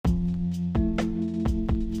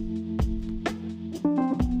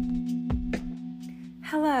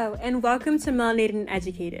Hello, and welcome to Melanated and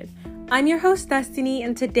Educated. I'm your host, Destiny,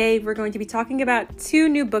 and today we're going to be talking about two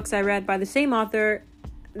new books I read by the same author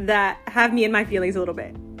that have me in my feelings a little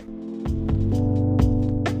bit.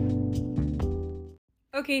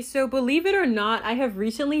 Okay, so believe it or not, I have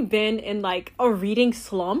recently been in a reading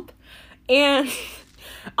slump, and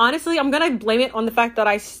honestly, I'm gonna blame it on the fact that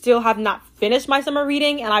I still have not finished my summer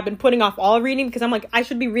reading, and I've been putting off all reading because I'm I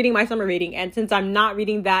should be reading my summer reading, and since I'm not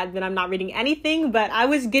reading that, then I'm not reading anything. But I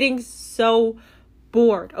was getting so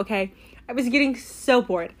bored, okay? I was getting so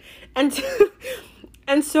bored. And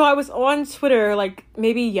and so I was on Twitter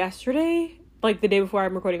maybe yesterday, the day before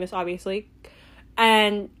I'm recording this, obviously.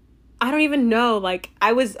 And I don't even know,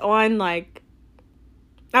 I was on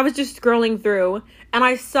I was just scrolling through and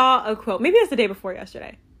I saw a quote. Maybe it was the day before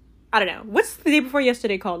yesterday. I don't know. What's the day before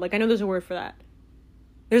yesterday called? I know there's a word for that.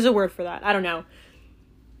 There's a word for that. I don't know.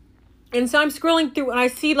 And so I'm scrolling through and I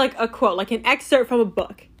see a quote, an excerpt from a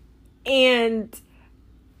book. And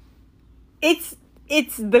it's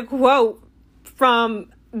the quote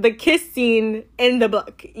from the kiss scene in the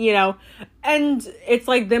book, And it's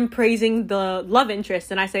them praising the love interest.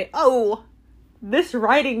 And I say, oh, this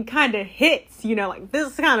writing kind of hits,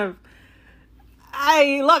 this kind of,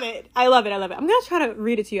 I love it. I love it. I'm going to try to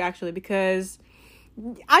read it to you actually, because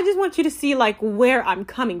I just want you to see where I'm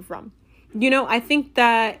coming from. I think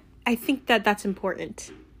that that's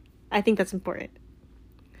important. I think that's important.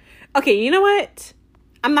 Okay. You know what?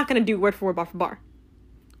 I'm not going to do word for word, bar for bar,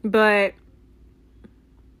 but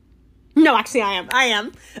no, actually I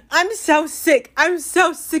am. I'm so sick. I'm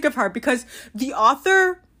so sick of her because the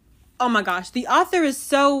author, oh my gosh, the author is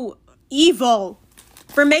so evil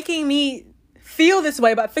for making me feel this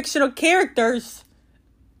way about fictional characters.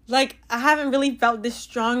 I haven't really felt this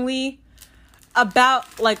strongly about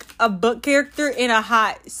a book character in a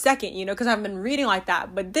hot second, because I've been reading like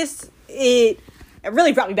that. But it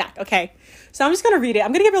really brought me back, okay? So I'm just going to read it.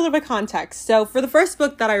 I'm going to give it a little bit of context. So for the first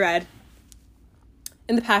book that I read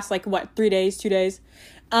in the past, 2 days?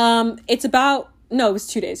 It's about, no, it was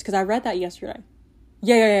 2 days because I read that yesterday.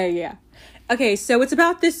 Yeah. Okay, so it's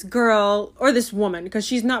about this girl, or this woman, because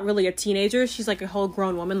she's not really a teenager. She's a whole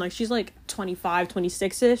grown woman. She's 25,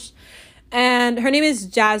 26-ish. And her name is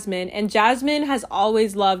Jasmine. And Jasmine has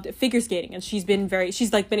always loved figure skating. And she's been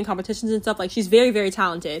in competitions and stuff. She's very, very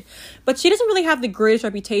talented. But she doesn't really have the greatest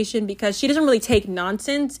reputation because she doesn't really take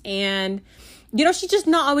nonsense. And, she's just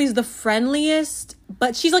not always the friendliest.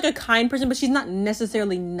 But she's a kind person, but she's not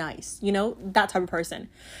necessarily nice. That type of person.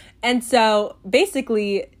 And so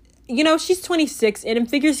basically, she's 26, and in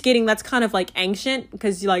figure skating, that's kind of ancient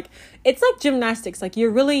because it's gymnastics.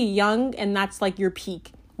 You're really young, and that's your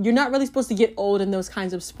peak. You're not really supposed to get old in those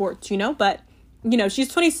kinds of sports, but she's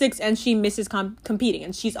 26 and she misses competing,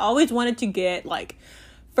 and she's always wanted to get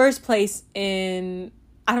first place in,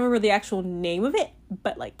 I don't remember the actual name of it,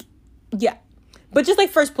 but yeah, but just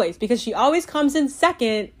first place, because she always comes in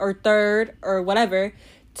second or third or whatever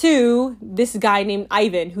to this guy named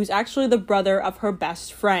Ivan, who's actually the brother of her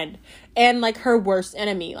best friend and her worst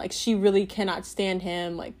enemy. She really cannot stand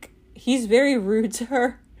him. He's very rude to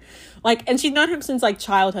her. And she's known him since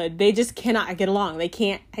childhood. They just cannot get along. They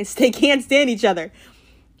can't stand each other.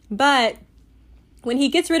 But when he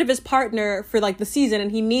gets rid of his partner for the season,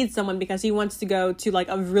 and he needs someone because he wants to go to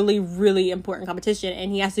a really, really important competition,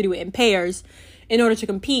 and he has to do it in pairs in order to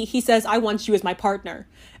compete, he says, I want you as my partner.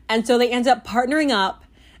 And so they end up partnering up,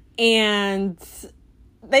 and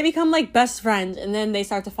they become best friends, and then they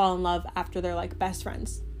start to fall in love after they're best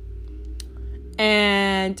friends.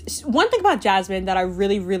 And one thing about Jasmine that I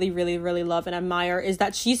really, really, really, really love and admire is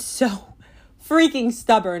that she's so freaking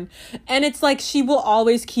stubborn. And it's she will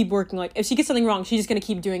always keep working. If she gets something wrong, she's just gonna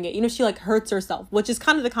keep doing it. She hurts herself, which is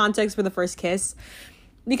kind of the context for the first kiss,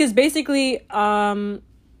 because basically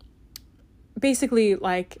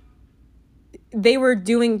they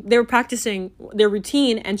were practicing their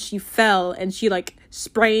routine, and she fell, and she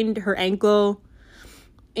sprained her ankle.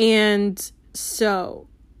 And so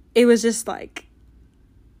it was just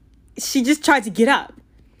she just tried to get up.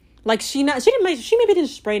 She maybe didn't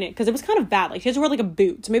sprain it because it was kind of bad. She had to wear a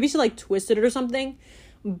boot. So maybe she twisted it or something.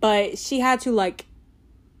 But she had to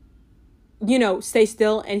stay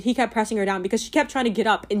still, and he kept pressing her down because she kept trying to get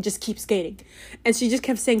up and just keep skating. And she just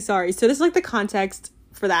kept saying sorry. So this is the context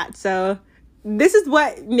for that. So this is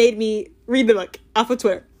what made me read the book off of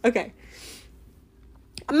Twitter. Okay.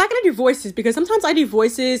 I'm not going to do voices because sometimes I do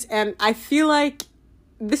voices and I feel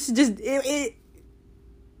this is just,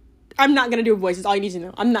 I'm not going to do voices. All you need to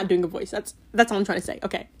know. I'm not doing a voice. That's all I'm trying to say.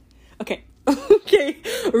 Okay.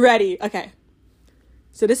 Ready. Okay.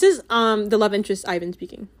 So this is, the love interest Ivan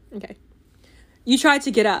speaking. Okay. You tried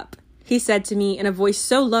to get up. he said to me in a voice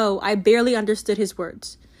so low I barely understood his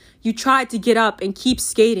words. You tried to get up and keep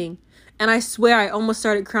skating, and I swear I almost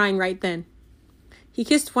started crying right then. He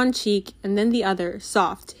kissed one cheek and then the other,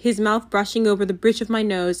 soft, his mouth brushing over the bridge of my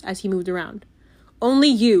nose as he moved around. Only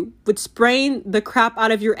you would sprain the crap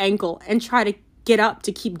out of your ankle and try to get up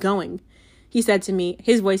to keep going, he said to me,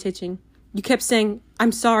 his voice hitching. You kept saying,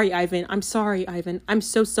 I'm sorry, Ivan. I'm sorry, Ivan. I'm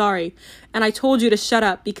so sorry. And I told you to shut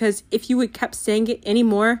up because if you had kept saying it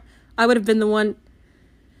anymore, I would have been the one.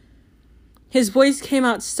 His voice came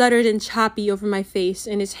out stuttered and choppy over my face,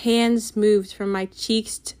 and his hands moved from my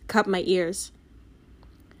cheeks to cup my ears.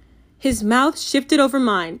 His mouth shifted over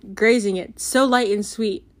mine, grazing it, so light and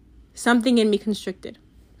sweet. Something in me constricted.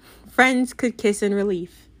 Friends could kiss in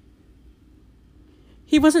relief.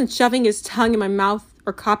 He wasn't shoving his tongue in my mouth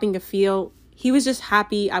or copying a feel. He was just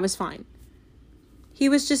happy I was fine. He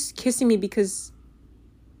was just kissing me because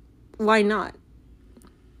why not?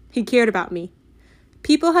 He cared about me.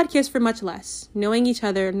 People had kissed for much less, knowing each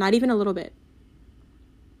other not even a little bit.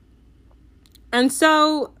 And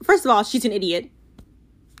so, first of all, she's an idiot.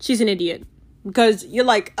 She's an idiot. Because you're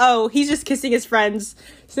like, oh, he's just kissing his friends.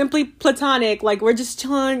 Simply platonic. Like, we're just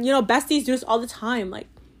chilling. You know, besties do this all the time. Like,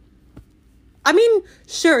 I mean,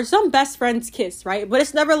 sure, some best friends kiss, right? But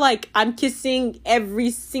it's never like, I'm kissing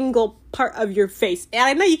every single part of your face. And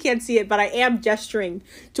I know you can't see it, but I am gesturing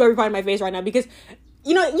to every part of my face right now. Because,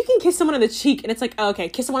 you know, you can kiss someone on the cheek and it's like, oh, okay,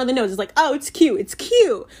 kiss someone on the nose. It's like, oh, it's cute. It's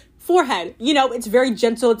cute. Forehead, you know, it's very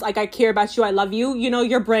gentle. It's like, I care about you. I love you. You know,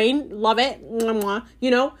 your brain, love it.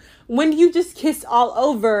 You know, when you just kiss all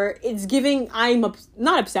over, it's giving,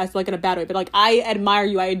 not obsessed, like in a bad way, but like, I admire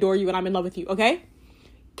you. I adore you and I'm in love with you. Okay.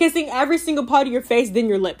 Kissing every single part of your face, then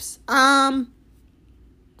your lips. I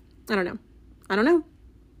don't know.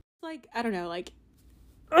 Like, I don't know, like,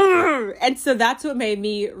 and so that's what made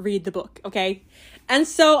me read the book. Okay. And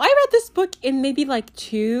so I read this book in maybe like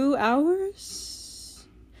 2 hours.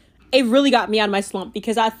 It really got me out of my slump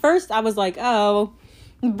because at first I was like, oh,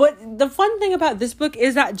 but the fun thing about this book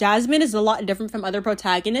is that Jasmine is a lot different from other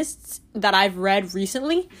protagonists that I've read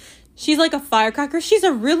recently. She's like a firecracker. She's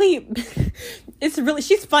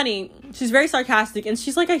she's funny. She's very sarcastic and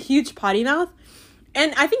she's like a huge potty mouth.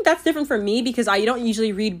 And I think that's different for me because I don't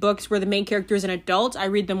usually read books where the main character is an adult. I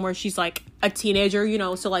read them where she's like a teenager, you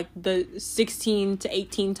know, so like the 16 to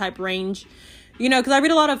 18 type range, you know, because I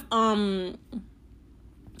read a lot of,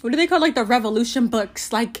 what do they call, like, the revolution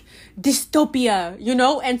books, like, dystopia, you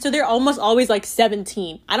know? And so they're almost always, like,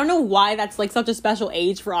 17. I don't know why that's, like, such a special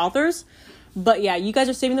age for authors. But, yeah, you guys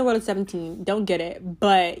are saving the world at 17. Don't get it.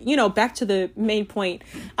 But, you know, back to the main point.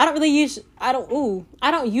 I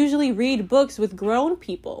don't usually read books with grown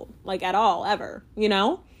people, like, at all, ever, you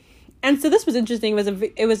know? And so this was interesting.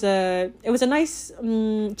 It was a nice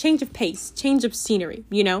change of pace, change of scenery,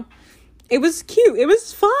 you know? It was cute. It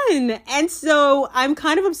was fun. And so I'm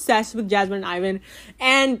kind of obsessed with Jasmine and Ivan.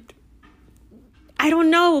 And I don't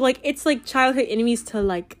know, like, it's like childhood enemies to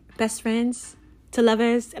like best friends to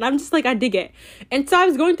lovers. And I'm just like, I dig it. And so I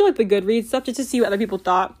was going through like the Goodreads stuff just to see what other people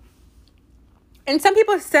thought. And some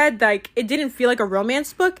people said like it didn't feel like a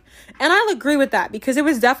romance book. And I'll agree with that because it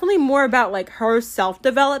was definitely more about like her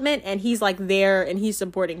self-development. And he's like there and he's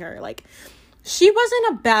supporting her. Like, she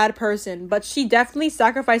wasn't a bad person, but she definitely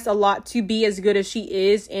sacrificed a lot to be as good as she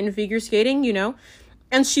is in figure skating, you know?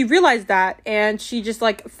 And she realized that, and she just,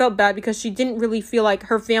 like, felt bad because she didn't really feel like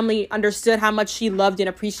her family understood how much she loved and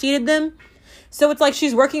appreciated them. So it's like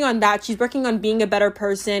she's working on that. She's working on being a better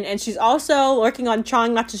person, and she's also working on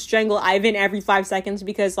trying not to strangle Ivan every 5 seconds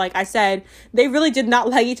because, like I said, they really did not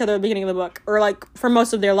like each other at the beginning of the book, or, like, for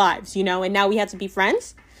most of their lives, you know? And now we have to be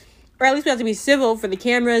friends. Or at least we have to be civil for the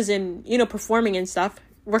cameras and, you know, performing and stuff,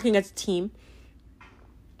 working as a team.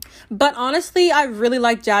 But honestly, I really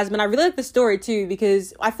like Jasmine. I really like the story, too,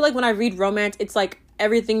 because I feel like when I read romance, it's like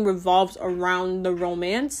everything revolves around the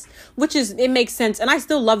romance, it makes sense. And I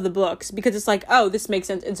still love the books because it's like, oh, this makes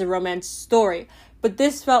sense. It's a romance story. But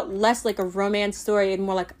this felt less like a romance story and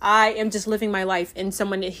more like I am just living my life and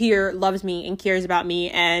someone here loves me and cares about me.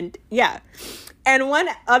 And yeah. And one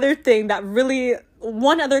other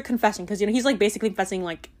confession, because, you know, he's, like, basically confessing,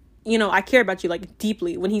 like, you know, I care about you, like,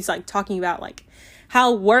 deeply when he's, like, talking about, like,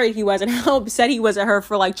 how worried he was and how upset he was at her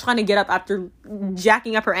for, like, trying to get up after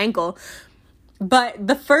jacking up her ankle. But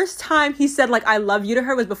the first time he said, like, I love you to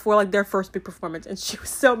her was before, like, their first big performance, and she was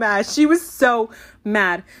so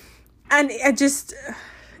mad. And it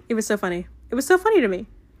was so funny. It was so funny to me.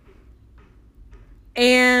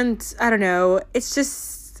 And, I don't know, it's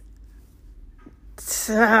just... it's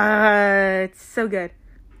so good.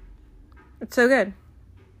 It's so good.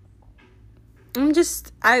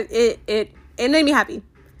 It made me happy.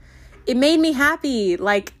 it made me happy.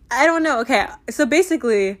 Like, I don't know. Okay, so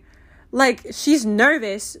basically, like, she's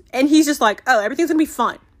nervous, and he's just like, oh, everything's gonna be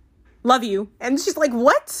fun. Love you. And she's like,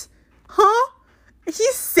 what? Huh?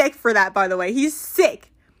 He's sick for that, by the way. He's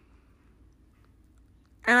sick.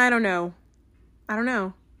 And I don't know.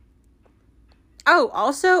 Oh,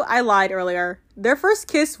 also, I lied earlier. Their first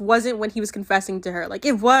kiss wasn't when he was confessing to her. Like,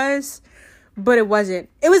 it was, but it wasn't.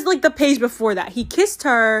 It was, like, the page before that. He kissed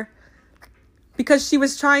her because she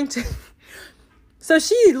was trying to... So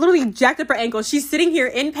she literally jacked up her ankle. She's sitting here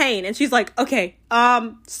in pain, and she's like, okay,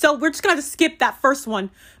 so we're just gonna have to skip that first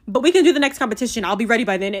one, but we can do the next competition. I'll be ready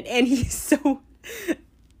by then. And he's so...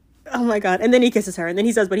 Oh, my God. And then he kisses her, and then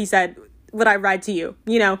he says what he said, would I ride to you,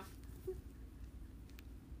 you know?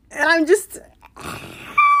 And I'm just...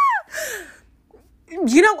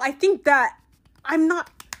 You know, I think that I'm not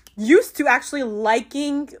used to actually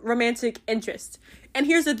liking romantic interest. And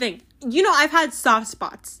here's the thing. You know, I've had soft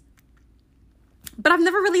spots, but I've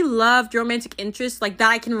never really loved romantic interest like that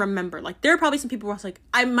I can remember. Like, there are probably some people where I was like,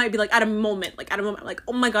 I might be like at a moment, like,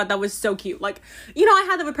 oh my God, that was so cute. Like, you know, I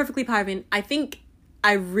had that with Perfectly Private. I think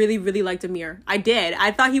I really, really liked Amir. I did. I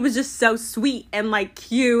thought he was just so sweet and, like,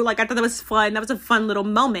 cute. Like, I thought that was fun. That was a fun little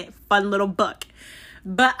moment, fun little book.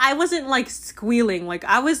 But I wasn't, like, squealing. Like,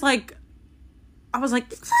 I was like,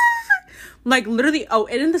 like, literally, oh,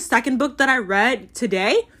 and in the second book that I read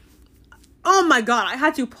today, oh my God, I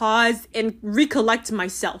had to pause and recollect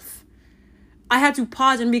myself. I had to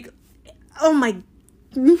pause and oh my,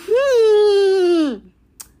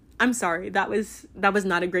 I'm sorry, that was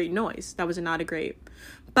not a great noise. That was not a great,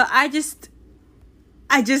 but I just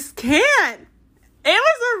can't. It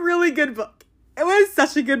was a really good book. It was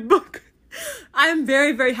such a good book. I'm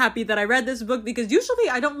very, very happy that I read this book because usually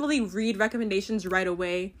I don't really read recommendations right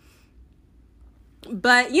away.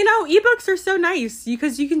 But, you know, ebooks are so nice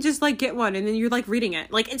because you can just, like, get one and then you're, like, reading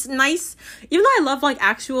it. Like, it's nice. Even though I love, like,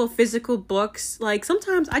 actual physical books, like,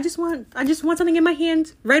 sometimes I just want something in my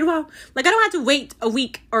hand right away. Like, I don't have to wait a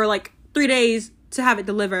week or, like, 3 days to have it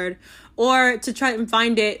delivered or to try and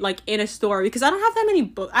find it, like, in a store because I don't have that many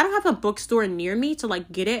books. I don't have a bookstore near me to,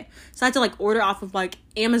 like, get it. So I had to, like, order off of, like,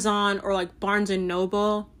 Amazon or, like, Barnes &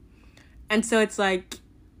 Noble. And so it's, like,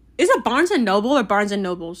 is it Barnes & Noble or Barnes &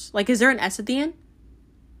 Nobles? Like, is there an S at the end?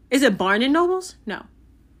 Is it Barnes & Nobles? No.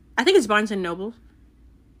 I think it's Barnes & Noble.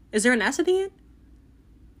 Is there an S at the end?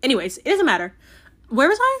 Anyways, it doesn't matter. Where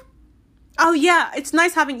was I? Oh, yeah. It's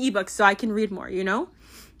nice having ebooks so I can read more, you know?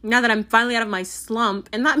 Now that I'm finally out of my slump.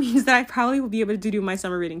 And that means that I probably will be able to do my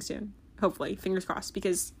summer reading soon. Hopefully. Fingers crossed.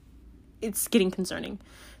 Because it's getting concerning.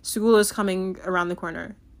 School is coming around the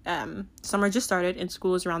corner. Summer just started and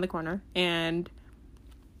school is around the corner. And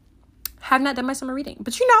have not done my summer reading.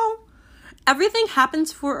 But you know, everything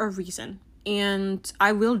happens for a reason, and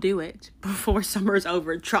I will do it before summer is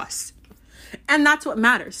over, trust. And that's what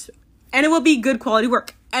matters. And it will be good quality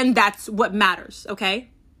work, and that's what matters, okay?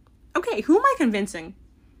 Okay, who am I convincing?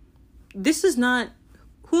 This is not...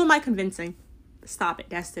 Who am I convincing? Stop it,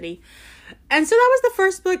 Destiny. And so that was the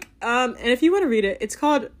first book, and if you want to read it, it's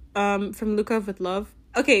called From Lukov with Love.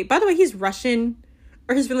 Okay, by the way, he's Russian...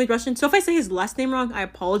 or his family's Russian. So if I say his last name wrong, I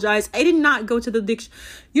apologize. I did not go to the dictionary.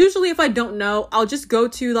 Usually if I don't know, I'll just go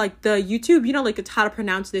to like the YouTube, you know, like how to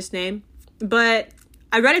pronounce this name. But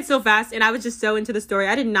I read it so fast and I was just so into the story.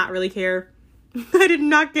 I did not really care. I did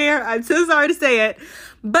not care. I'm so sorry to say it.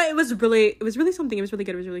 But it was really something. It was really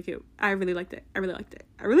good. It was really cute. I really liked it. I really liked it.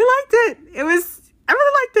 I really liked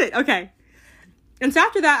it. Okay. And so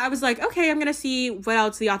after that, I was like, okay, I'm going to see what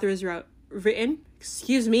else the author has written.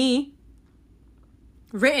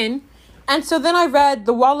 And so then I read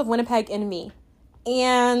The Wall of Winnipeg and Me.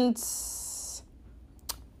 And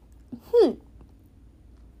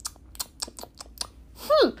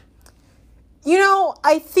you know,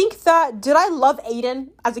 I think that, did I love Aiden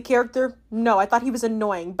as a character? No, I thought he was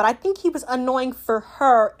annoying, but I think he was annoying for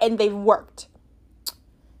her and they worked.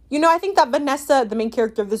 You know, I think that Vanessa, the main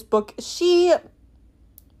character of this book, she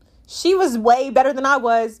was way better than I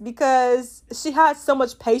was because she had so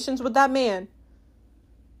much patience with that man.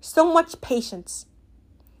 So much patience.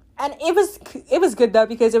 And it was good though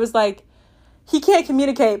because it was like he can't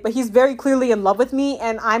communicate, but he's very clearly in love with me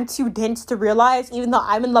and I'm too dense to realize even though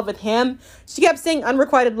I'm in love with him. She kept saying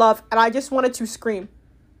unrequited love and I just wanted to scream.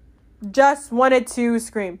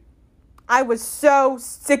 I was so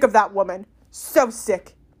sick of that woman. So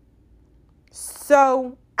sick.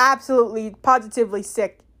 So absolutely positively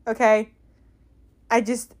sick, okay? I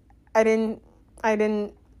didn't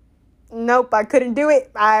nope, I couldn't do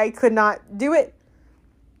it. I could not do it.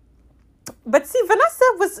 But see,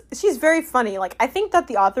 Vanessa she's very funny. Like, I think that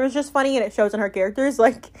the author is just funny and it shows in her characters.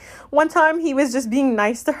 Like, one time he was just being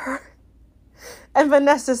nice to her. And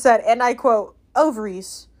Vanessa said, and I quote,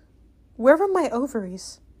 ovaries. Where were my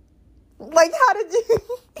ovaries? Like, how did you...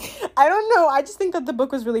 I don't know. I just think that the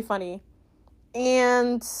book was really funny.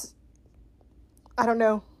 And I don't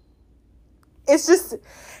know. It's just...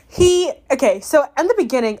 Okay, so in the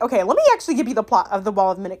beginning... Okay, let me actually give you the plot of The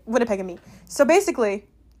Wall of Winnipeg and Me. So basically,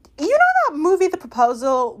 you know that movie, The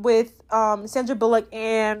Proposal, with Sandra Bullock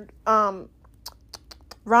and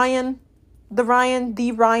Ryan,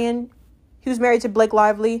 who's married to Blake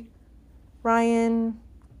Lively. Ryan...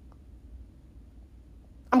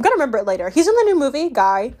 I'm gonna remember it later. He's in the new movie,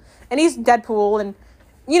 Guy, and he's Deadpool, and,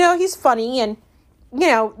 you know, he's funny, and, you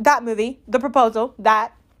know, that movie, The Proposal,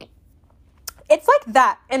 that, it's like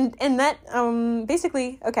that, and that,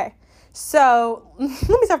 basically, okay, so, let me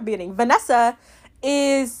start from the beginning. Vanessa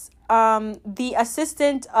is, the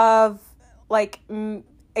assistant of, like,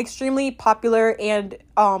 extremely popular and,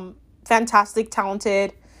 fantastic,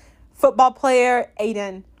 talented football player,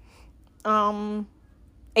 Aiden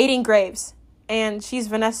Graves. And she's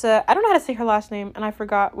Vanessa. I don't know how to say her last name, and I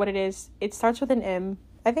forgot what it is. It starts with an M,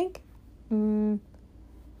 I think.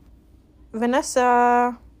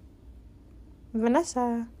 Vanessa. I'm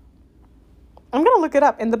gonna look it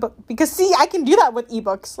up in the book. Because, see, I can do that with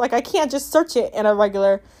ebooks. Like, I can't just search it in a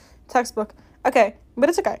regular textbook. Okay, but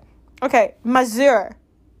it's okay. Okay, Mazur.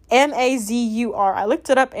 Mazur. I looked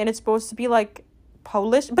it up, and it's supposed to be, like,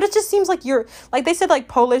 Polish. But it just seems like you're... Like, they said, like,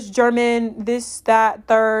 Polish, German, this, that,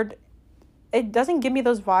 third... It doesn't give me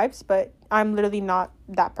those vibes, but I'm literally not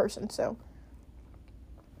that person, so.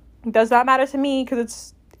 Does that matter to me? Because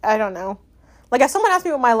it's, I don't know. Like, if someone asked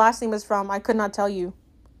me what my last name is from, I could not tell you.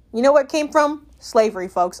 You know what it came from? Slavery,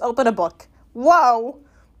 folks. Open a book. Whoa.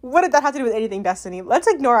 What did that have to do with anything, Destiny? Let's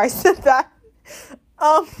ignore I said that.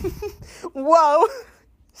 Whoa.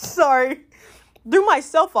 Sorry. Threw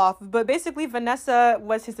myself off. But basically, Vanessa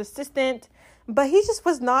was his assistant. But he just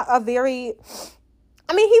was not a very...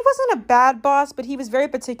 I mean, he wasn't a bad boss, but he was very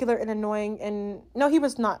particular and annoying. And no, he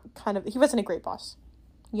was not he wasn't a great boss,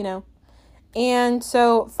 you know. And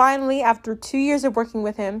so finally, after 2 years of working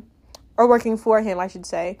with him, or working for him, I should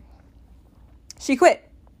say, she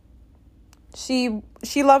quit. She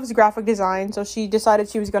loves graphic design, so she decided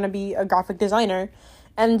she was going to be a graphic designer.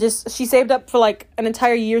 And she saved up for like an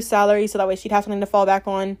entire year's salary, so that way she'd have something to fall back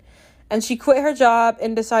on. And she quit her job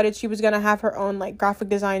and decided she was going to have her own, like, graphic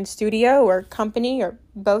design studio or company, or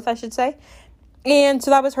both, I should say. And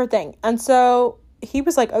so that was her thing. And so he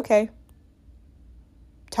was like, okay,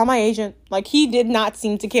 tell my agent. Like, he did not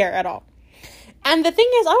seem to care at all. And the thing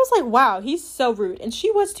is, I was like, wow, he's so rude. And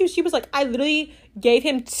she was, too. She was like, I literally gave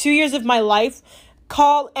him 2 years of my life,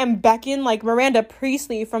 call and beckon, like Miranda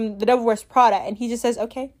Priestley from The Devil Wears Prada. And he just says,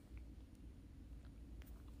 okay.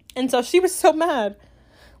 And so she was so mad.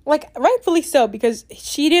 Like, rightfully so, because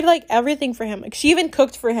she did, like, everything for him. Like, she even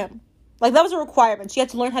cooked for him. Like, that was a requirement. She had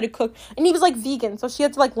to learn how to cook. And he was, like, vegan, so she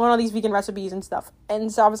had to, like, learn all these vegan recipes and stuff.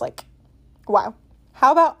 And so I was like, wow.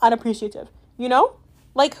 How about unappreciative? You know?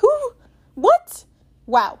 Like, who? What?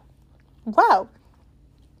 Wow. But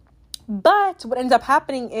what ends up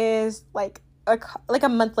happening is, like a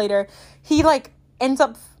month later, he, like, ends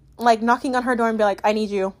up, like, knocking on her door and be like, I need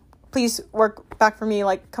you. Please work back for me.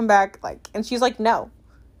 Like, come back. Like, and she's like, no.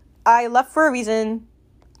 I left for a reason.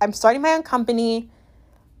 I'm starting my own company.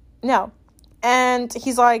 No. And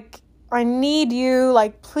he's like, I need you.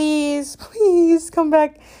 Like, please come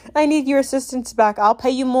back. I need your assistance back. I'll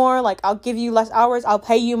pay you more. Like, I'll give you less hours. I'll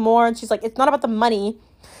pay you more. And she's like, it's not about the money.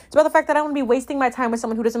 It's about the fact that I don't want to be wasting my time with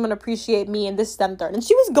someone who doesn't want to appreciate me and this, that, and third. And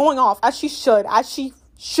she was going off as she should,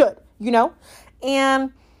 you know?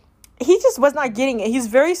 And he just was not getting it. He's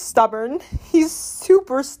very stubborn. He's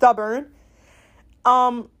super stubborn.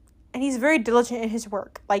 And he's very diligent in his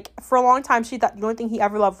work. Like, for a long time, she thought the only thing he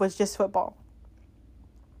ever loved was just football.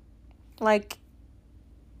 Like,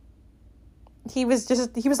 he was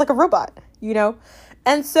like a robot, you know?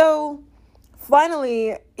 And so,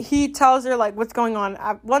 finally, he tells her, like, what's going on.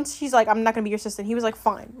 Once she's like, I'm not going to be your assistant, he was like,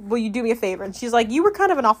 fine, will you do me a favor? And she's like, you were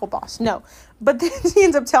kind of an awful boss. No. But then he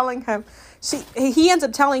ends up telling her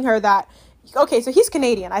that, okay, so he's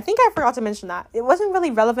Canadian. I think I forgot to mention that. It wasn't really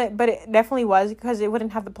relevant, but it definitely was, because it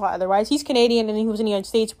wouldn't have the plot otherwise. He's Canadian, and he was in the United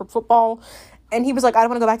States for football, and he was like, I don't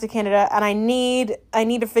want to go back to Canada, and I need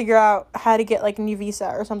to figure out how to get, like, a new visa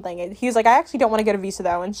or something. And he was like, I actually don't want to get a visa,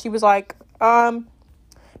 though. And she was like,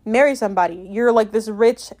 marry somebody. You're, like, this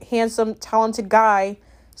rich, handsome, talented guy.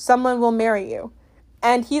 Someone will marry you.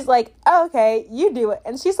 And he's like, oh, okay, you do it.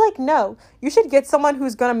 And she's like, no, you should get someone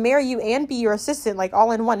who's going to marry you and be your assistant, like,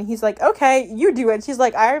 all in one. And he's like, okay, you do it. And she's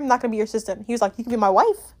like, I'm not going to be your assistant. He was like, you can be my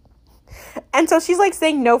wife. And so she's like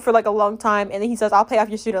saying no for like a long time, and then he says, I'll pay off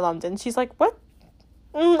your student loans. And she's like, what?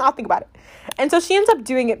 I'll think about it. And so she ends up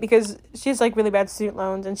doing it because she has like really bad student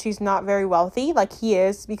loans, and she's not very wealthy like he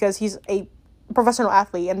is, because he's a professional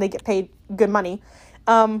athlete and they get paid good money.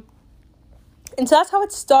 And so that's how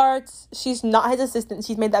it starts. She's not his assistant.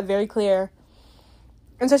 She's made that very clear.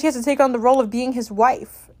 And so she has to take on the role of being his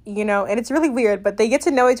wife, you know, and it's really weird, but they get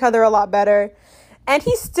to know each other a lot better. And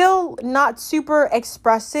he's still not super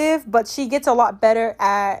expressive, but she gets a lot better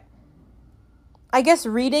at, I guess,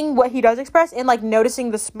 reading what he does express and like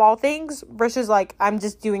noticing the small things versus like, I'm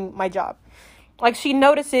just doing my job. Like, she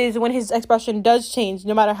notices when his expression does change,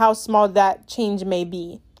 no matter how small that change may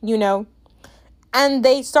be, you know. And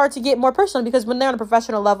they start to get more personal, because when they're on a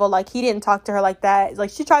professional level, like, he didn't talk to her like that. Like,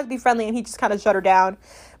 she tried to be friendly and he just kind of shut her down.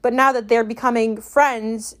 But now that they're becoming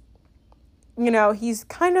friends, you know, he's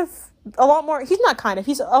kind of a lot more, he's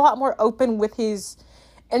a lot more open with his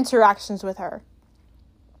interactions with her.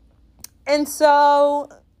 And so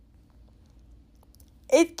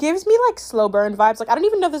it gives me like slow burn vibes. Like, I don't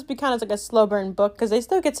even know if this would be kind of like a slow burn book, because they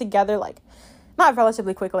still get together like not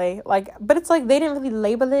relatively quickly, like, but it's like they didn't really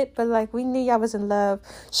label it, but like, we knew y'all was in love.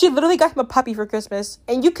 She literally got him a puppy for Christmas,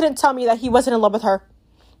 and you couldn't tell me that he wasn't in love with her.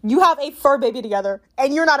 You have a fur baby together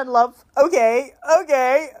and you're not in love. Okay.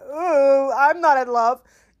 Ooh, I'm not in love.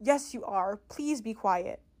 Yes, you are. Please be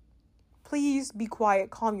quiet.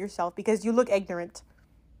 Calm yourself, because you look ignorant.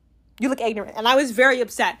 And I was very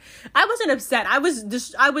upset. I wasn't upset. I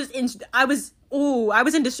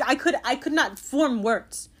could not form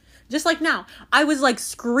words. Just like now, I was like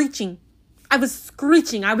screeching. I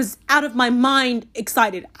was out of my mind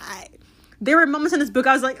excited. There were moments in this book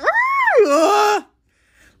I was like,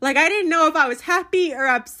 like, I didn't know if I was happy or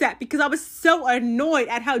upset, because I was so annoyed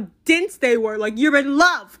at how dense they were. Like, you're in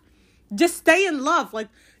love. Just stay in love. Like,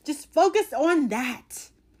 just focus on that.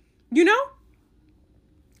 You know?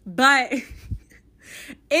 But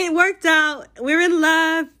it worked out. We're in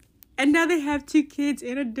love. And now they have 2 kids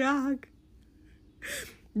and a dog.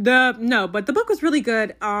 But the book was really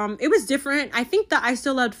good. It was different. I think that I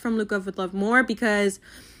still loved From Luke with Love more, because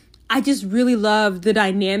I just really loved the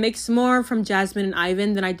dynamics more from Jasmine and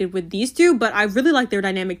Ivan than I did with these two. But I really liked their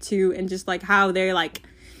dynamic too, and just like how they're like,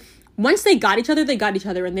 once they got each other,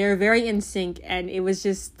 and they're very in sync, and it was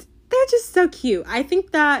just, they're just so cute. I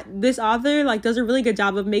think that this author like does a really good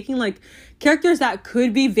job of making like characters that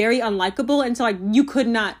could be very unlikable, and so like you could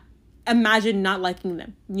not imagine not liking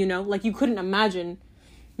them, you know, like you couldn't imagine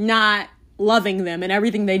not loving them and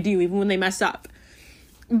everything they do, even when they mess up.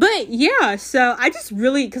 But yeah, so I just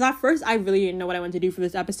really, because at first I really didn't know what I wanted to do for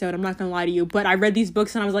this episode, I'm not gonna lie to you, but I read these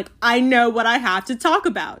books and I was like, I know what I have to talk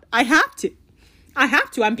about. I have to.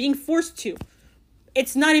 I'm being forced to.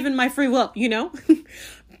 It's not even my free will, you know?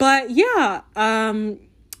 But yeah, it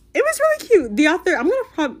was really cute. The author, I'm gonna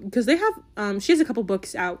probably, because they have, she has a couple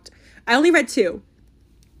books out. I only read 2.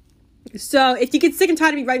 So if you get sick and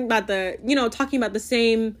tired of me writing about talking about the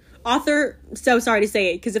same author, so sorry to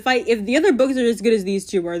say it, because if the other books are as good as these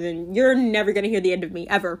 2 are, then you're never gonna hear the end of me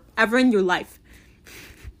ever in your life.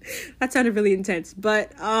 That sounded really intense,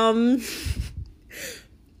 but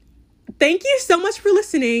thank you so much for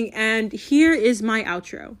listening, and here is my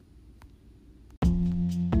outro.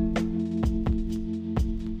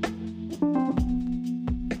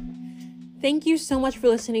 Thank you so much for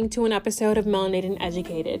listening to an episode of Melanated and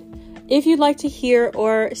Educated. If you'd like to hear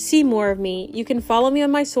or see more of me, you can follow me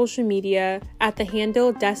on my social media at the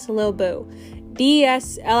handle Deslilboo.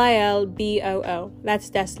 DSLILBOO. That's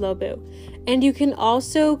Deslilboo. And you can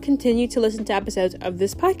also continue to listen to episodes of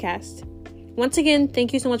this podcast. Once again,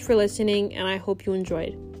 thank you so much for listening, and I hope you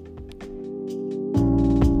enjoyed.